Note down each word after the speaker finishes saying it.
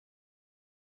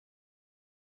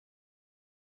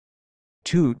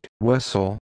Toot,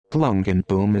 Whistle, Plunk and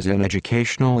Boom is an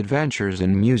educational adventures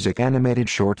in music animated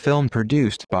short film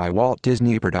produced by Walt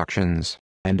Disney Productions,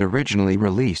 and originally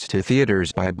released to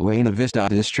theaters by Buena Vista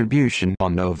Distribution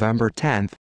on November 10,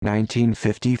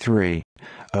 1953.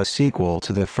 A sequel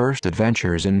to the first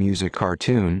Adventures in Music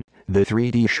cartoon, the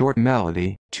 3D short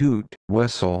melody, Toot,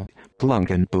 Whistle, Plunk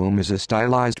and Boom is a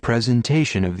stylized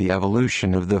presentation of the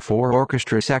evolution of the four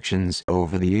orchestra sections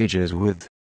over the ages with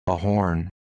a horn,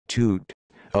 toot,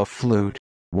 a flute,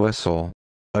 whistle,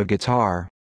 a guitar,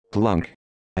 plunk,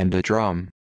 and a drum,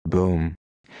 boom.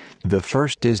 The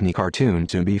first Disney cartoon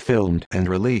to be filmed and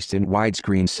released in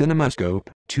widescreen cinemascope,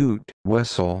 Toot,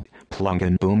 Whistle, Plunk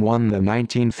and Boom won the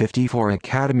 1954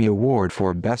 Academy Award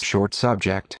for Best Short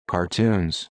Subject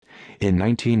Cartoons. In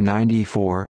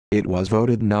 1994, it was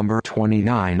voted number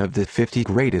 29 of the 50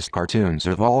 greatest cartoons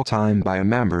of all time by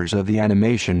members of the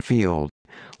animation field.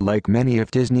 Like many of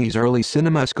Disney's early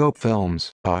CinemaScope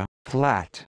films, a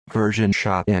flat version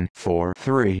shot in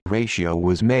 4:3 ratio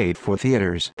was made for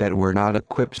theaters that were not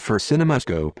equipped for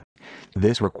CinemaScope.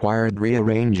 This required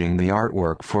rearranging the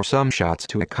artwork for some shots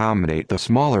to accommodate the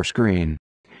smaller screen.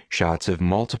 Shots of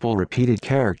multiple repeated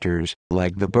characters,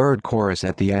 like the bird chorus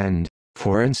at the end,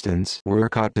 for instance, were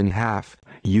cut in half,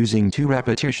 using 2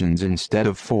 repetitions instead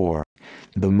of 4.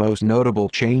 The most notable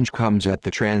change comes at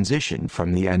the transition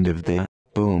from the end of the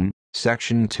boom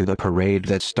section to the parade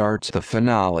that starts the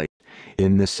finale.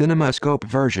 In the CinemaScope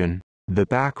version, the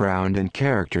background and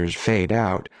characters fade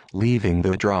out, leaving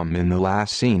the drum in the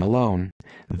last scene alone.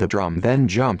 The drum then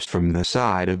jumps from the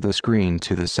side of the screen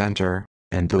to the center,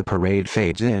 and the parade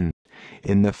fades in.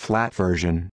 In the flat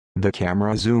version, the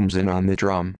camera zooms in on the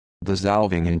drum,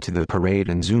 dissolving into the parade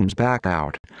and zooms back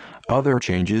out. Other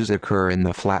changes occur in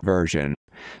the flat version.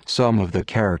 Some of the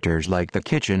characters like the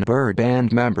Kitchen Bird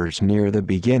band members near the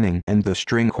beginning and the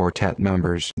string quartet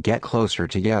members get closer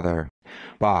together.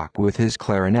 Bach with his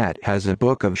clarinet has a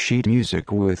book of sheet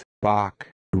music with Bach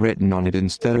written on it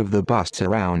instead of the busts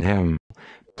around him.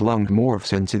 Plunk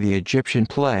morphs into the Egyptian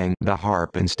playing the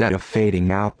harp instead of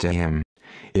fading out to him.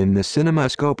 In the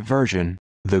CinemaScope version,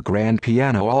 the grand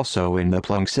piano also in the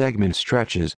Plunk segment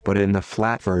stretches, but in the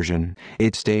flat version,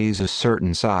 it stays a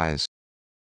certain size.